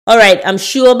All right, I'm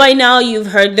sure by now you've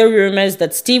heard the rumors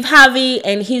that Steve Harvey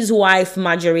and his wife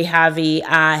Marjorie Harvey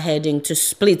are heading to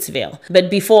Splitsville. But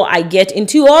before I get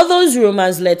into all those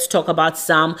rumors, let's talk about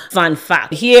some fun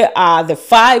facts. Here are the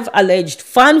 5 alleged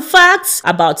fun facts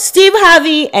about Steve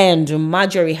Harvey and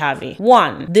Marjorie Harvey.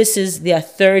 1. This is their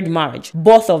 3rd marriage,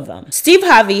 both of them. Steve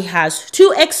Harvey has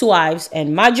 2 ex-wives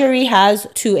and Marjorie has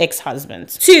 2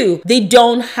 ex-husbands. 2. They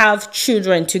don't have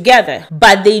children together,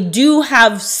 but they do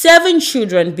have 7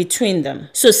 children between them.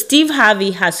 So Steve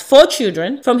Harvey has 4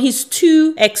 children from his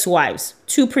 2 ex-wives,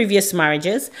 2 previous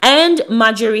marriages, and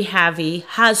Marjorie Harvey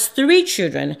has 3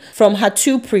 children from her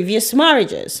 2 previous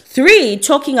marriages. 3,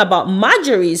 talking about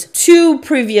Marjorie's 2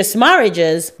 previous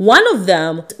marriages, one of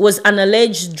them was an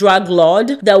alleged drug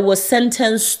lord that was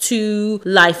sentenced to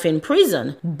life in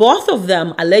prison. Both of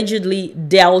them allegedly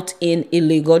dealt in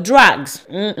illegal drugs.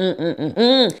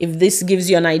 If this gives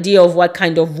you an idea of what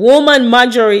kind of woman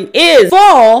Marjorie is.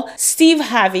 4, Steve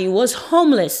Harvey was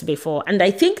homeless before, and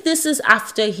I think this is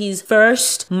after his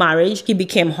first marriage. He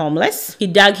became homeless. He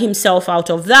dug himself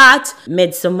out of that,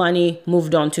 made some money,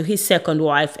 moved on to his 2nd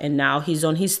wife, and now he's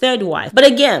on his 3rd wife. But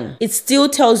again, it still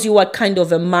tells you what kind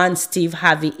of a man Steve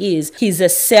Harvey is. He's a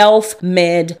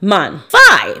self-made man.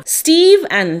 5, Steve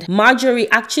and Marjorie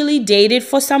actually dated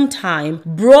for some time,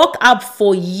 broke up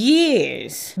for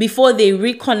years before they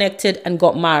reconnected and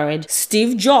got married.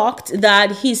 Steve joked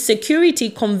that his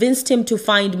security convinced him to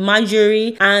find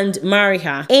Marjorie and marry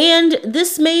her. And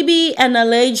this may be an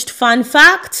alleged fun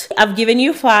fact. I've given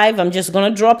you 5. I'm just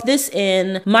gonna drop this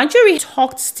in. Marjorie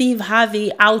talked Steve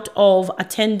Harvey out of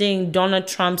attending Donald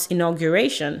Trump's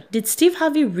inauguration. Did Steve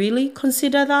Harvey really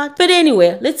consider that? But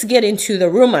anyway, let's get into the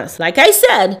rumors. Like I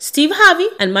said, Steve Harvey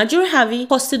and Marjorie Harvey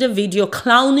posted a video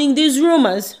clowning these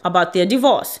rumors about their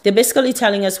divorce. They're basically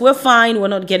telling us we're fine, we're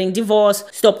not getting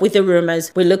divorced, stop with the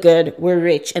rumors, we look good, we're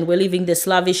rich, and we're living this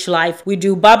lavish life. We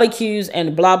do barbecues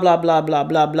and blah blah blah blah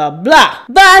blah blah blah.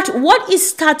 But what is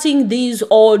starting these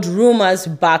old rumors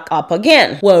back up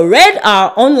again? Well, Red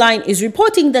R Online is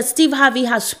reporting that Steve Harvey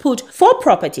has put 4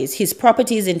 properties, his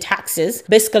properties in Texas,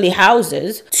 basically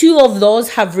houses. 2 of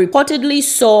those have reportedly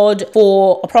sold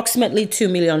for approximately $2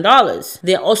 million.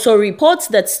 There are also reports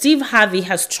that Steve Harvey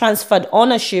has transferred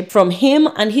ownership from him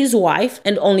and his wife,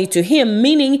 and only to him,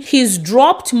 meaning he's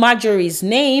dropped Marjorie's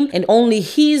name and only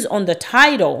he's on the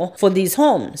title for these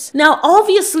homes. Now,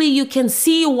 obviously, you can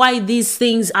see why these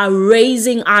things are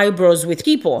raising eyebrows with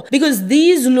people, because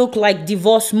these look like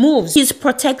divorce moves. He's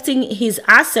protecting his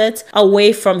assets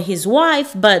away from his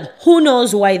wife, but who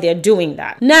knows why they're doing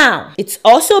that. Now, it's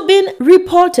also been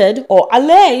reported or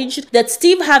alleged that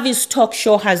Steve Harvey's talk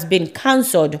show has been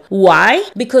cancelled. Why?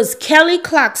 Because Kelly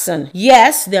Clarkson,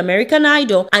 yes, the American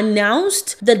Idol,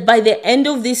 announced that by the end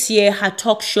of this year, her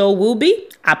talk show will be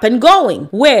up and going,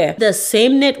 where the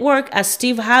same network as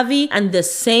Steve Harvey and the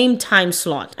same time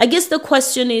slot. I guess the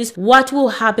question is, what will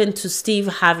happen to Steve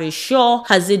Harvey's show?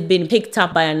 Has it been picked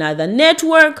up by another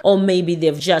network, or maybe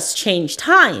they've just changed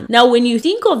time? Now, when you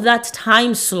think of that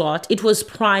time slot, it was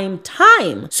prime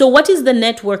time. So what is the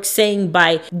network saying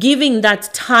by giving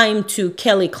that time to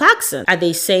Kelly Clarkson? Are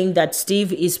they saying that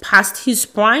Steve is past his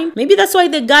prime? Maybe that's why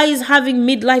the guy is having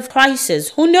midlife crisis.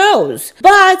 Who knows?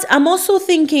 But I'm also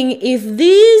thinking, if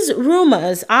these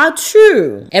rumors are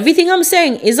true, everything I'm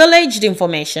saying is alleged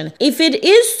information. If it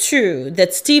is true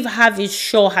that Steve Harvey's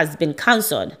show has been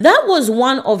cancelled, that was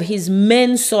one of his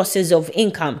main sources of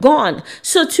income gone.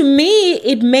 So to me,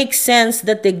 it makes sense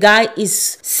that the guy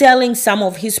is selling some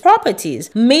of his properties.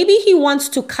 Maybe he wants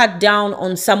to cut down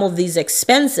on some of these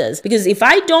expenses, because if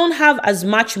I don't have as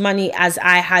much money as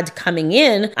I had coming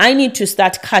in, I need to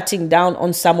start cutting down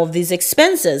on some of these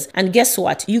expenses. And guess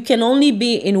what? You can only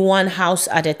be in one house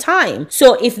at a time.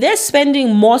 So if they're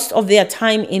spending most of their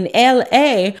time in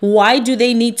LA, why do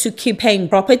they need to keep paying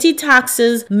property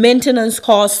taxes, maintenance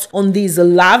costs on these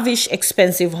lavish,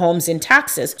 expensive homes in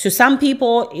Texas? To some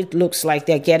people, it looks like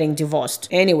they're getting divorced.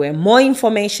 Anyway, more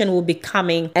information will be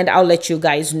coming and I'll let you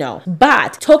guys know.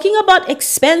 But talking about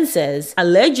expenses,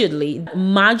 allegedly,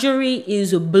 Marjorie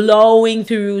is blowing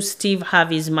through Steve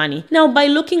Harvey's money. Now, by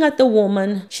looking at the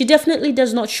woman, she definitely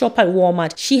does not shop at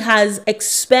Walmart. She has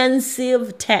expensive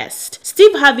taste.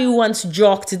 Steve Harvey once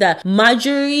joked that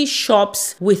Marjorie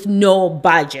shops with no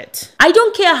budget. I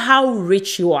don't care how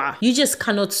rich you are. You just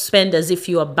cannot spend as if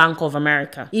you are Bank of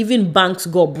America. Even banks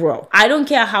go broke. I don't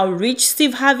care how rich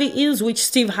Steve Harvey is, which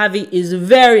Steve Harvey is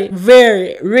very,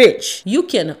 very rich. You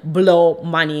can blow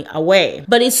money away.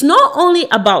 But it's not only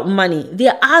about money.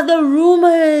 There are other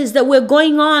rumors that were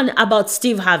going on about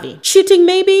Steve Harvey. Cheating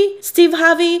maybe? Steve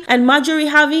Harvey and Marjorie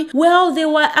Harvey? Well, there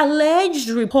were alleged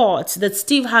reports that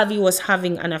Steve Harvey was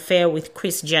having an affair with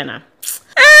Kris Jenner.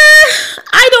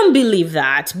 I don't believe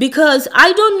that, because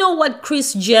I don't know what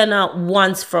Kris Jenner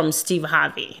wants from Steve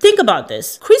Harvey. Think about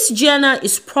this. Kris Jenner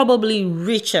is probably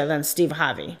richer than Steve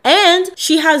Harvey. And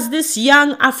she has this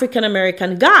young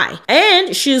African-American guy.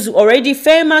 And she's already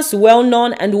famous,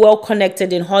 well-known, and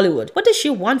well-connected in Hollywood. What does she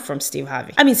want from Steve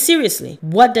Harvey? I mean, seriously,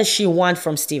 what does she want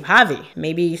from Steve Harvey?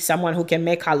 Maybe someone who can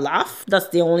make her laugh? That's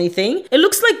the only thing. It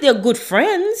looks like they're good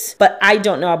friends, but I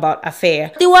don't know about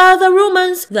affair. There were other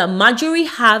rumors that Marjorie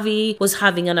Harvey was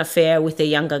having an affair with a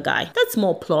younger guy. That's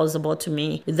more plausible to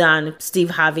me than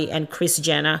Steve Harvey and Kris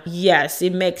Jenner. Yes,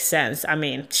 it makes sense. I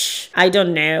mean, I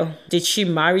don't know. Did she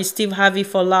marry Steve Harvey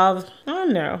for love? I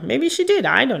don't know. Maybe she did.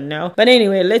 I don't know. But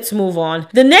anyway, let's move on.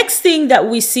 The next thing that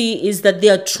we see is that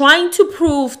they're trying to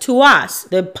prove to us,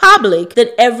 the public,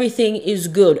 that everything is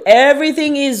good.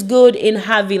 Everything is good in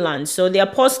Harveyland. So they're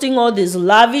posting all these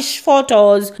lavish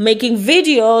photos, making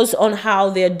videos on how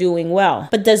they're doing well.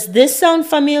 But does this sound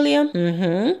familiar?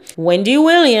 Wendy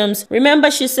Williams. Remember,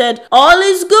 she said, all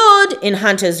is good in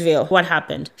Huntersville. What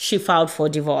happened? She filed for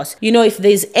divorce. You know, if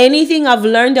there's anything I've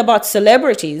learned about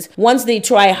celebrities, once they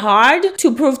try hard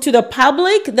to prove to the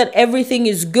public that everything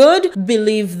is good,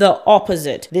 believe the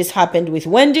opposite. This happened with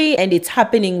Wendy, and it's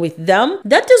happening with them.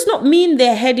 That does not mean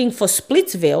they're heading for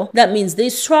Splitsville. That means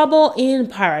there's trouble in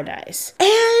paradise.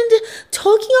 And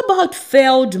talking about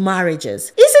failed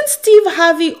marriages, isn't Steve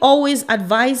Harvey always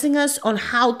advising us on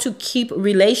how to keep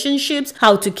relationships,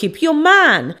 how to keep your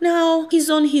man? Now, he's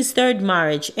on his third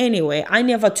marriage. Anyway, I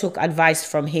never took advice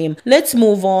from him. Let's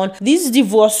move on. These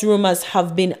divorce rumors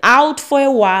have been out for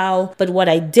a while, but what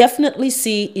I definitely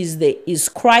see is there is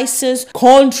crisis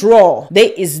control.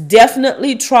 There is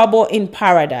definitely trouble in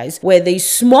paradise. Where there's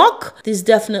smoke, there's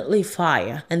definitely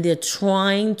fire, and they're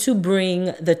trying to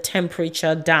bring the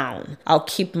temperature down. I'll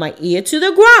keep my ear to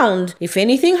the ground. If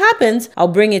anything happens, I'll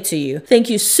bring it to you. Thank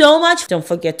you so much. Don't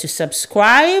forget to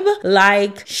subscribe,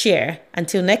 like, share.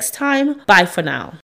 Until next time, bye for now.